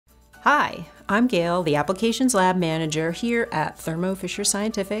Hi, I'm Gail, the Applications Lab Manager here at Thermo Fisher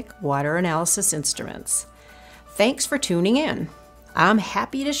Scientific Water Analysis Instruments. Thanks for tuning in. I'm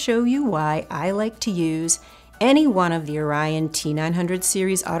happy to show you why I like to use any one of the Orion T900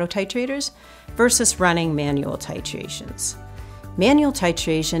 series auto titrators versus running manual titrations. Manual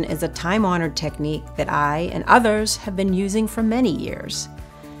titration is a time-honored technique that I and others have been using for many years.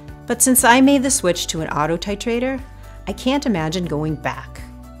 But since I made the switch to an auto titrator, I can't imagine going back.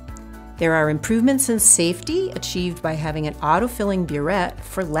 There are improvements in safety achieved by having an auto-filling burette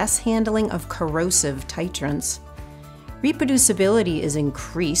for less handling of corrosive titrants. Reproducibility is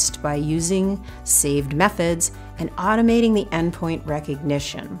increased by using saved methods and automating the endpoint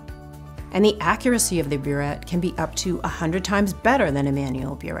recognition. And the accuracy of the burette can be up to 100 times better than a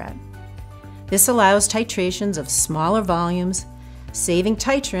manual burette. This allows titrations of smaller volumes, saving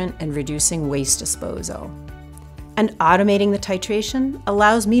titrant and reducing waste disposal. And automating the titration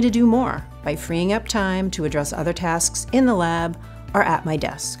allows me to do more by freeing up time to address other tasks in the lab or at my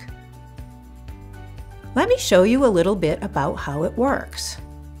desk. Let me show you a little bit about how it works.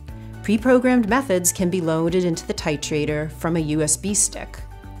 Pre-programmed methods can be loaded into the titrator from a USB stick.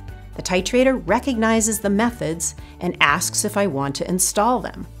 The titrator recognizes the methods and asks if I want to install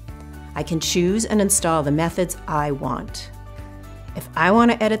them. I can choose and install the methods I want. If I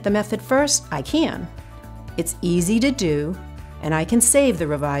want to edit the method first, I can. It's easy to do, and I can save the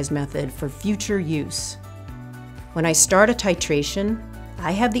revised method for future use. When I start a titration,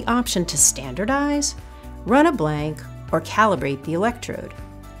 I have the option to standardize, run a blank, or calibrate the electrode.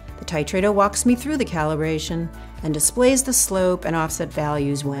 The titrator walks me through the calibration and displays the slope and offset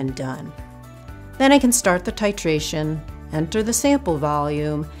values when done. Then I can start the titration, enter the sample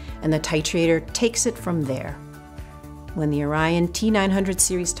volume, and the titrator takes it from there. When the Orion T900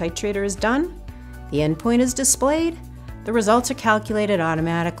 series titrator is done, the endpoint is displayed, the results are calculated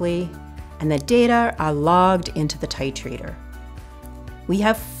automatically, and the data are logged into the titrator. We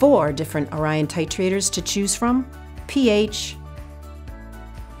have 4 different Orion titrators to choose from: pH,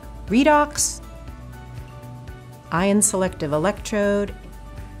 redox, ion selective electrode,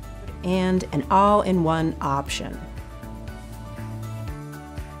 and an all-in-one option.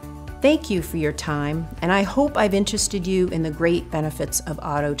 Thank you for your time, and I hope I've interested you in the great benefits of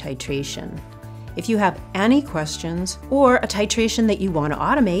auto titration. If you have any questions or a titration that you want to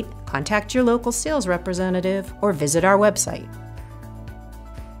automate, contact your local sales representative or visit our website.